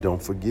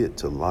Don't forget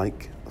to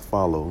like,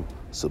 follow,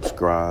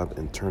 subscribe,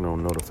 and turn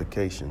on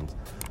notifications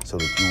so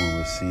that you will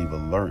receive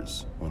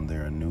alerts when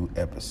there are new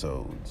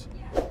episodes.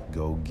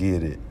 Go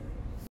get it.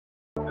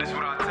 That's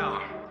what I tell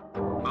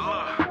them.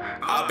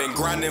 I've been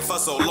grinding for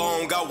so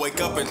long, I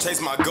wake up and chase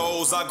my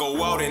goals. I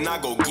go out and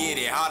I go get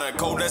it. How to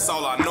code, that's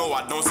all I know.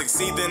 I don't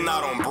succeed, then I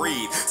don't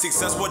breathe.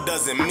 Success, what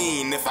does it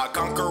mean? If I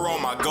conquer all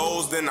my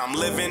goals, then I'm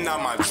living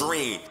out my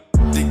dream.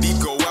 Dig deep,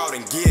 go out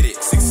and get it.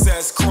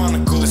 Success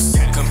Chronicles.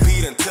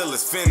 Compete until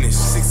it's finished.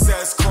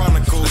 Success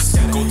Chronicles.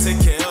 Go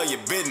take care of your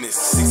business.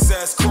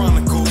 Success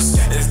Chronicles.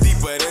 It's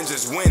deeper than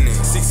just winning.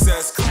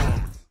 Success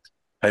Chronicles.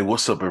 Hey,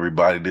 what's up,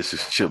 everybody? This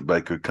is Chip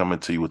Baker coming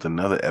to you with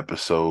another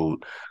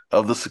episode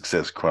of the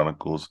Success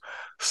Chronicles.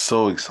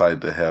 So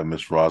excited to have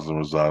Miss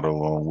Rosalinde Rosado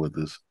on with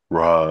us.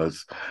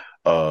 Roz,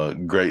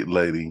 great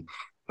lady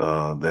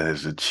that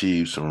has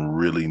achieved some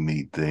really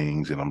neat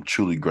things, and I'm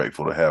truly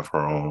grateful to have her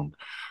on.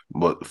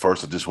 But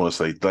first, I just want to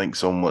say thanks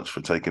so much for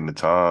taking the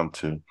time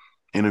to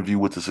interview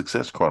with the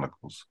Success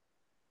Chronicles.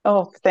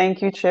 Oh,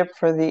 thank you, Chip,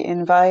 for the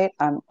invite.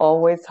 I'm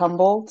always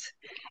humbled,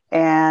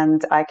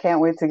 and I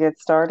can't wait to get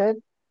started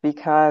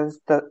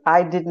because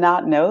I did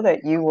not know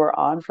that you were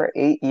on for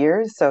 8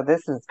 years, so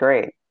this is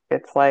great.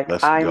 It's like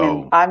Let's I'm in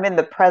go. I'm in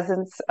the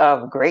presence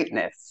of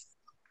greatness.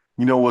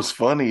 You know what's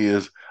funny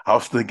is I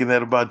was thinking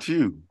that about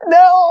you.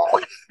 No,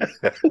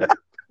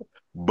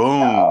 Boom,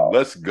 no.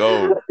 let's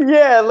go.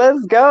 Yeah,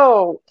 let's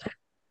go.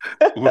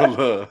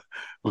 Well,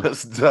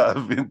 let's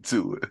dive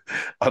into it.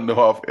 I know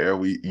off air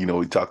we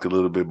talked a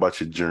little bit about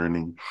your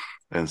journey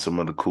and some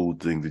of the cool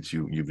things that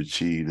you've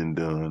achieved and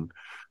done.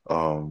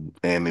 And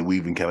then we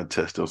even kind of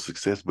touched on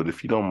success. But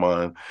if you don't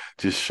mind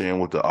just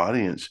sharing with the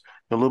audience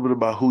a little bit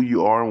about who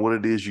you are and what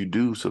it is you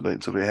do so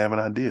they have an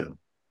idea.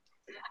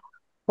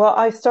 Well,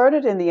 I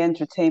started in the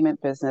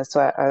entertainment business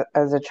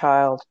as a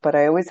child, but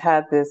I always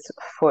had this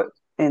foot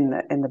in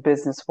the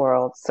business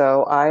world.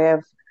 So I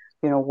have,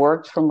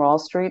 worked from Wall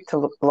Street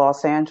to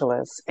Los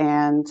Angeles,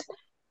 and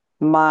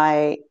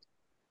my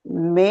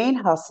main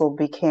hustle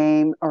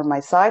became, or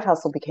my side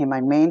hustle became my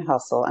main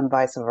hustle, and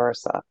vice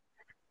versa.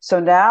 So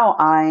now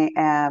I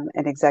am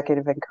an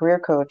executive and career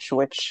coach,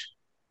 which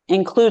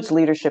includes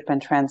leadership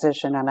and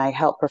transition, and I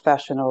help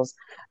professionals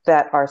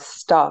that are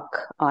stuck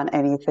on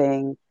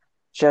anything,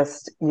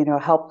 just,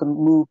 help them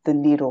move the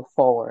needle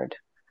forward.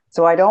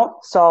 So I don't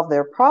solve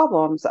their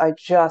problems. I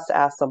just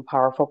ask them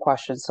powerful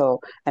questions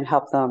and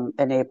help them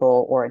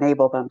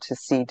enable them to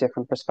see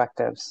different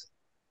perspectives.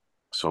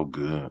 So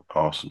good.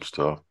 Awesome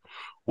stuff.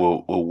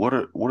 Well, what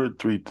are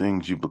three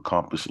things you've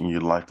accomplished in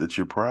your life that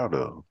you're proud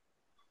of?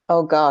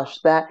 Oh gosh,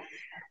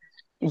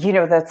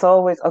 that's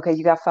always okay.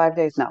 You got 5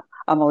 days? No,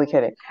 I'm only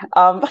kidding.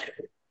 Um,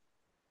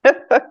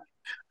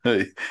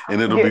 Hey,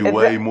 and it'll yeah, be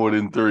way more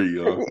than three,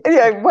 huh?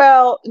 yeah,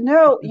 well,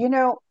 no,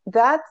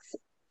 that's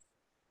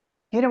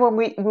when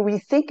we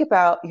think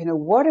about,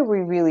 what are we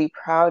really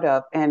proud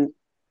of, and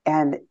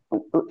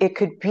it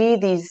could be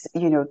these,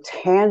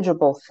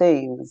 tangible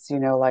things,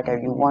 like you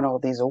Hmm. won all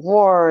these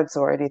awards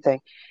or anything.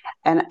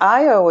 And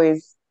I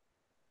always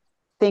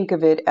think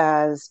of it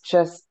as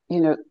just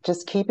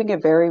keeping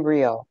it very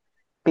real,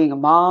 being a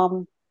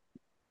mom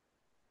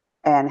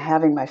and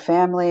having my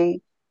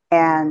family,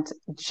 Yeah. and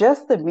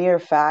just the mere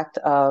fact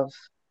of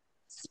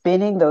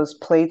spinning those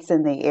plates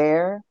in the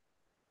air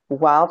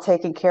while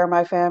taking care of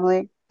my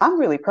family. I'm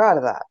really proud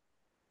of that.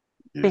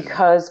 Yeah.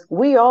 Because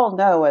we all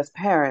know as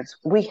parents,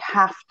 we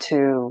have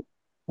to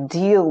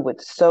deal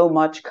with so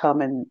much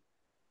coming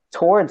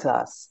towards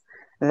us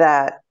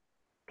that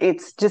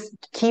it's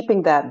just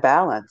keeping that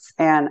balance.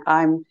 And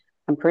I'm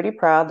pretty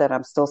proud that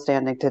I'm still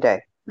standing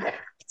today.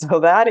 So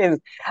that is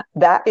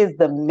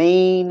the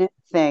main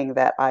thing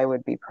that I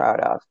would be proud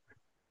of.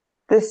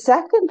 The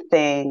second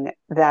thing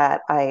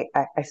that I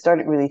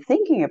started really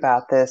thinking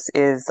about this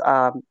is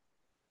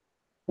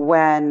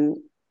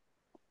when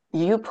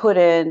you put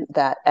in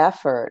that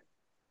effort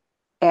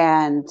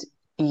and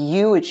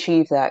you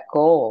achieve that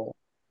goal,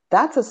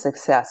 that's a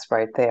success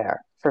right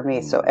there for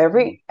me. So Hmm.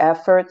 every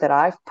effort that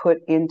I've put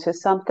into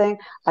something,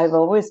 I've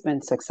always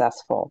been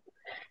successful.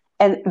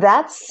 And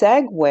that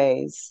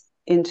segues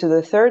into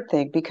the third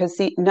thing because,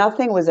 see,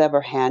 nothing was ever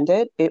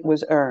handed, it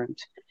was earned.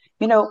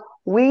 We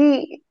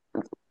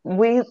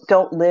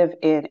don't live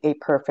in a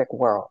perfect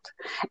world.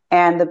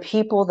 And the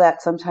people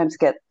that sometimes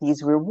get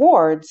these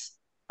rewards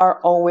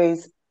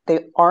they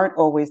aren't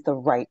always the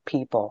right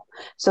people.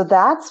 So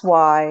that's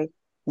why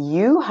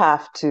you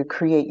have to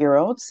create your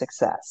own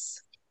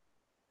success.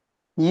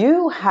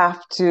 You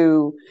have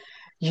to,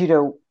 you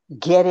know,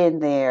 get in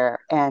there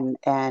and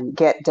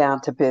get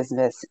down to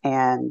business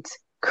and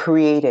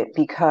create it,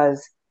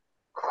 because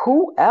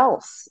who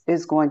else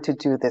is going to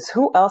do this?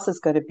 Who else is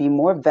going to be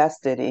more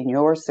vested in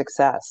your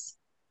success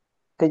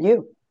than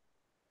you?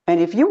 And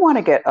if you want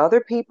to get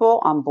other people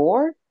on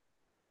board,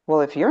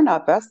 well, if you're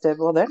not vested,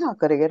 well, they're not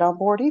going to get on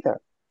board either.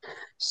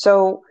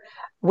 So,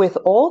 with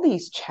all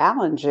these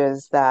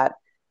challenges that,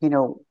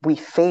 we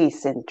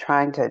face in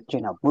trying to,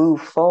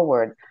 move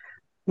forward,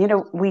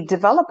 we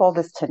develop all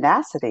this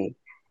tenacity.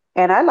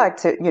 And I like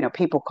to,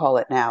 people call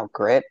it now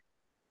grit.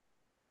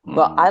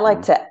 Well, I like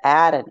Hmm. to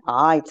add an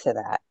I to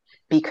that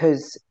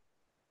because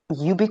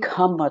you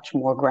become much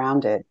more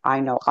grounded. I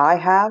know I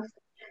have,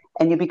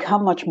 and you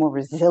become much more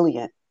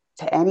resilient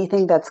to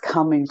anything that's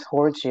coming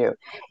towards you.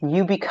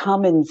 You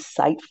become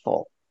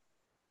insightful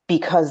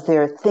because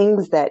there are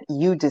things that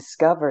you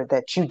discover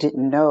that you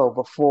didn't know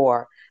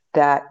before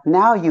that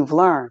now you've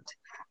learned.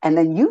 And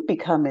then you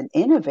become an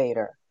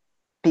innovator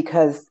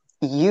because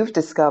you've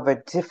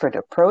discovered different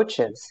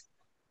approaches.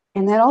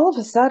 And then all of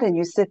a sudden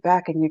you sit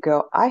back and you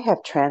go, I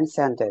have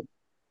transcended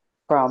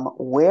from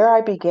where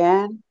I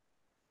began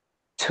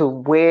to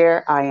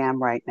where I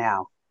am right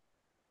now.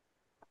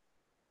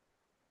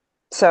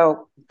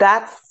 So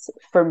that's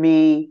for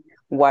me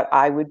what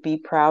I would be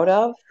proud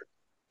of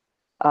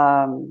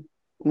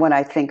when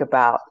I think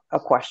about a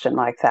question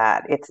like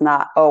that. It's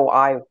not, oh,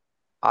 I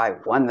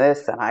won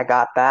this and I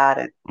got that,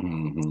 and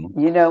Hmm.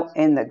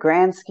 in the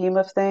grand scheme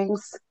of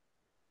things,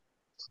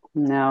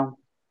 no,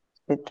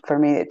 for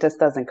me it just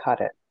doesn't cut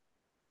it.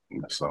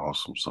 That's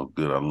awesome. So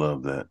good. I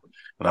love that.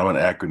 And I'm an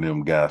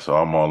acronym guy, so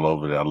I'm all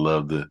over that. I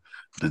love the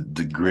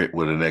grit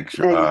with an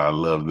extra And I. I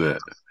love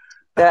that.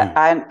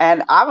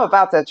 I'm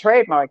about to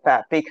trademark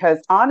that because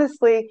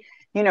honestly,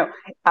 you know,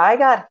 I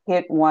got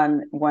hit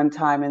one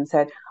time and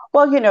said,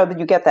 well,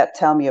 you get that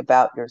tell me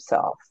about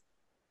yourself,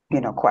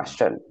 Hmm.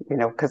 question,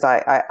 because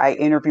I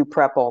interview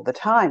prep all the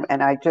time.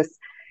 And I just,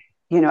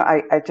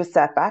 I just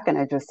sat back and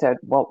I just said,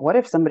 well, what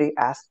if somebody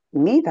asked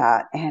me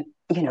that? And,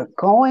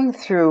 going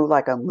through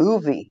like a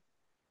movie,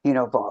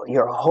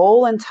 your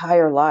whole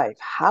entire life,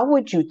 how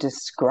would you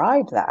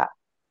describe that?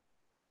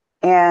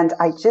 And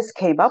I just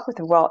came up with,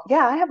 well,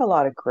 yeah, I have a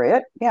lot of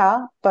grit.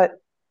 Yeah. But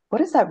what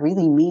does that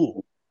really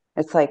mean?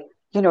 It's like,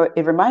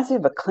 it reminds me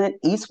of a Clint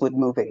Eastwood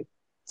movie.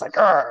 It's like,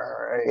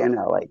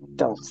 like,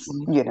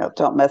 Hmm.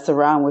 don't mess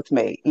around with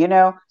me,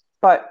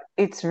 but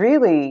it's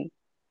really,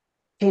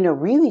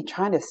 really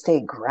trying to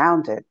stay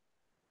grounded.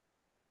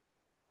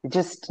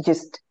 Just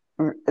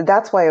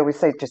that's why I always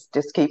say, just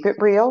keep it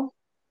real,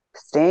 Yeah.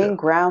 staying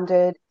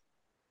grounded,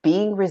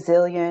 being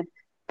resilient,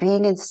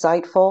 being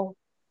insightful,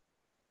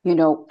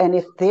 and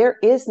if there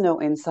is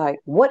no insight,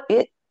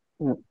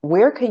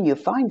 where can you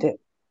find it?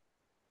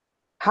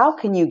 How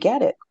can you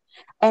get it?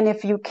 And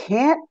if you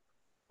can't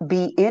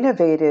be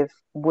innovative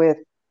with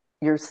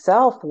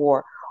yourself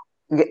or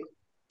get,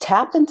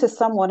 tap into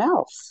someone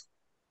else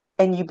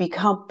and you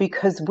become,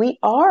 because we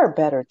are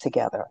better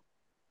together.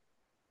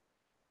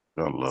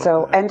 I love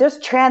So, that. and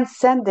just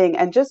transcending,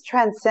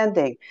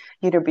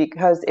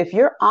 because if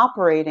you're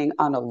operating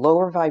on a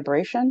lower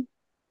vibration,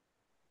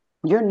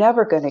 you're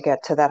never going to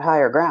get to that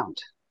higher ground.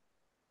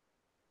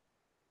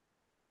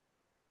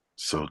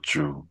 So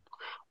true.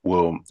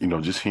 Well,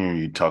 just hearing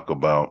you talk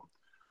about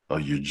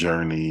your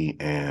journey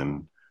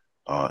and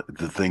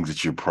the things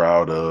that you're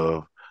proud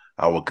of,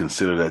 I would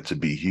consider that to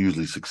be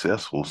hugely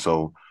successful.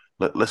 So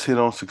let's hit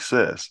on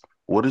success.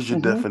 What is your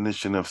Mhm.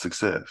 definition of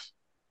success?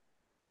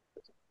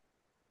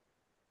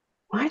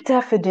 My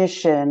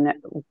definition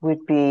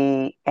would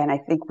be, and I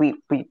think we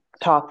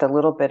talked a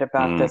little bit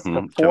about this Kind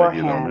of hit on it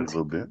a beforehand,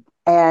 little bit.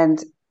 and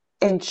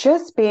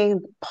just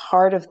being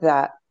part of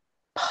that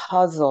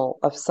puzzle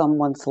of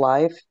someone's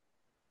life,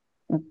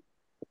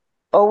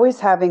 always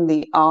having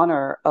the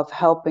honor of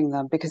helping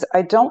them, because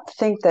I don't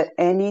think that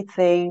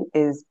anything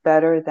is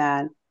better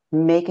than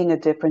making a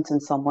difference in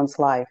someone's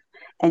life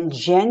and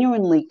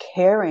genuinely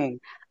caring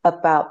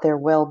about their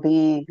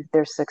well-being,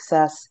 their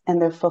success,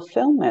 and their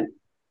fulfillment.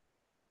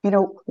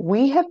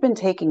 We have been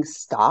taking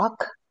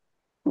stock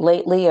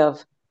lately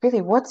of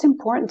really what's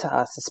important to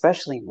us,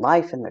 especially in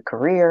life and the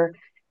career.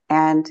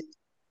 And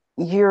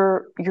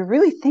you're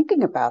really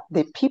thinking about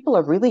the people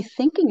are really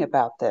thinking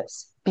about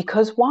this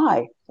because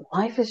why?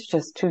 Life is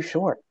just too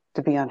short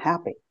to be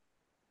unhappy.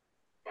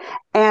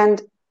 And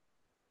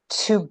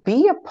to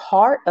be a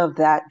part of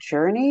that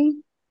journey,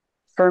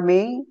 for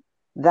me,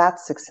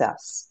 that's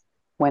success.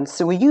 When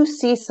you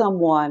see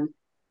someone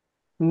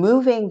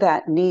moving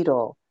that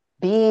needle,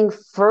 being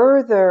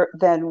further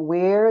than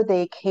where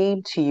they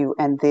came to you,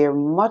 and they're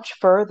much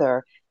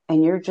further,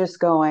 and you're just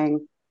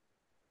going,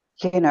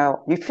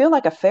 you feel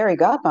like a fairy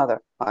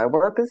godmother. My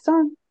work is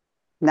done.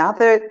 Now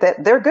they're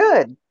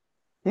good.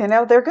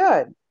 They're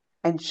good.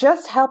 And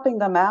just helping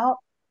them out,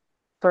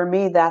 for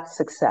me, that's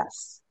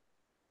success.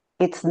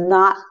 It's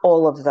not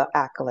all of the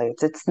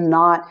accolades.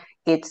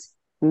 It's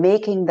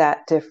making that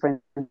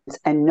difference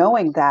and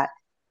knowing that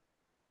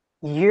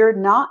you're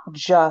not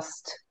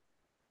just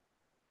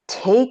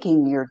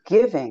taking, you're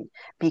giving,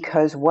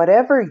 because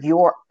whatever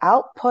your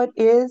output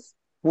is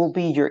will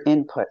be your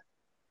input.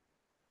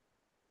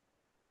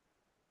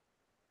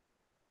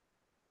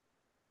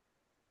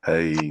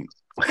 Hey,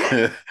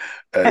 hey,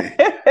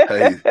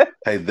 hey,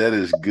 hey, that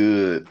is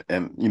good.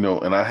 And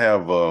and I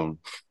have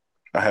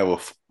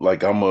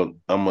like I'm an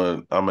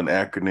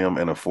acronym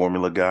and a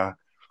formula guy.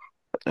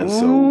 And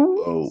so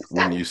Mm,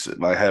 when you said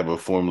I have a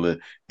formula,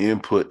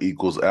 input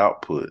equals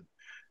output.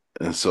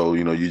 And so,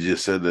 you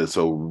just said that.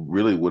 So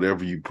really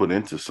whatever you put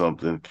into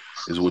something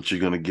is what you're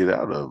gonna get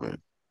out of it.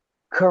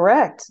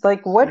 correct.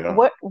 Like what Yeah.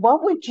 what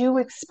what would you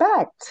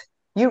expect?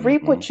 You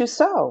reap Hmm. what you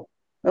sow.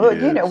 Well,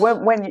 you know, Yes.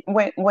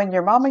 when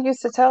your mama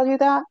used to tell you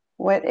that,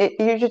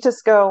 you should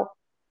just go,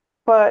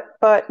 but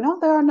no,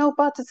 there are no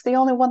buts. It's the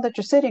only one that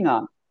you're sitting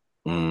on.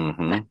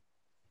 Hmm.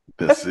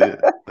 That's it.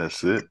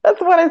 That's it.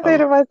 That's what I say I,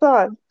 to my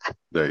son.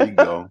 there you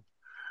go.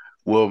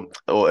 Well,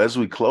 as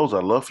we close,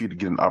 I'd love for you to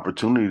get an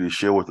opportunity to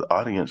share with the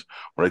audience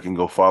where they can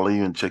go follow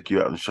you and check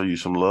you out and show you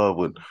some love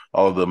with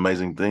all the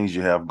amazing things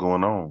you have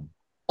going on.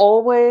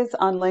 Always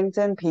on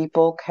LinkedIn,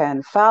 people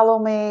can follow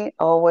me.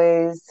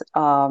 Always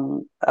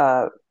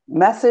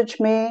message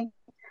me.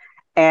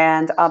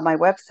 And on my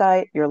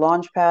website, your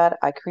Launchpad,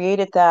 I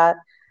created that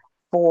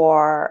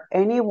for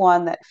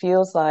anyone that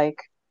feels like,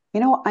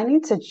 I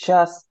need to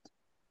just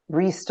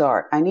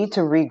restart. I need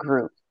to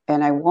regroup,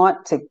 and I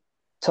want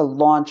to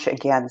launch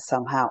again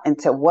somehow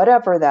into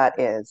whatever that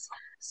is.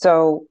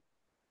 So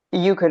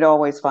you could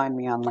always find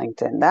me on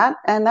LinkedIn.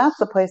 That's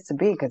the place to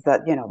be because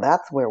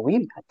that's where we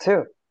met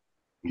too.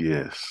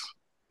 Yes,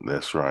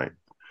 that's right.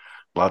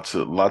 Lots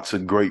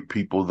of great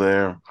people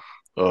there,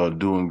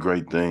 doing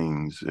great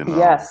things. And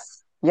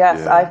Yes.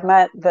 Yes, yeah,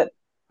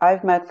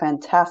 I've met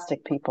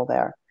fantastic people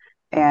there,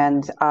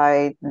 and mhm,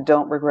 I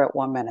don't regret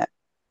 1 minute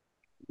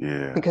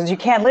yeah. because you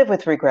can't live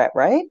with regret,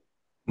 right?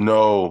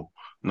 No,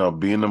 no,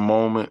 be in the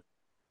moment,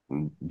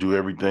 do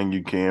everything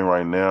you can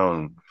right now,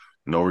 and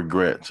no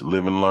regrets.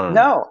 Live and learn.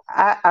 No,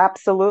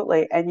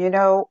 absolutely. And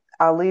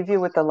I'll leave you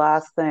with the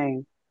last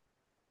thing.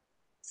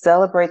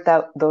 Celebrate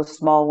those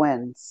small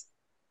wins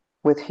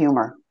with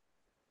humor.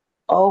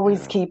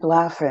 Always Yeah, keep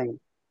laughing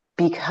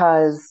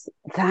because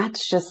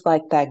that's just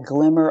like that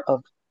glimmer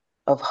of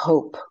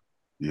hope.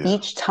 yeah.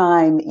 Each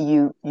time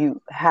you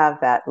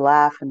have that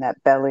laugh and that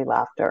belly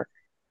laughter,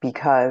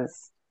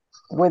 because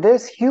where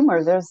there's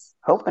humor, there's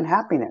hope and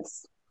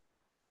happiness.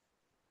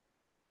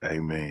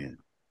 Amen.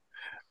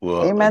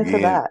 Well, Amen to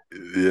again, that.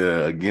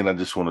 yeah, again, I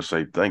just want to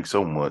say thanks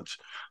so much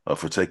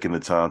for taking the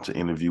time to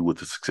interview with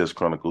the Success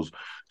Chronicles.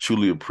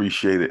 Truly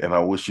appreciate it, and I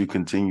wish you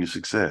continued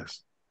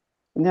success.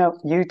 No,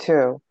 you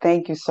too.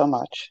 Thank you so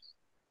much.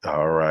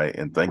 All right.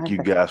 And thank you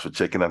Okay. guys for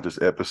checking out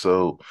this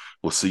episode.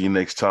 We'll see you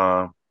next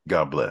time.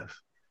 God bless.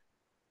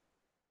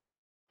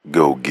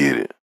 Go get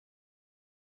it.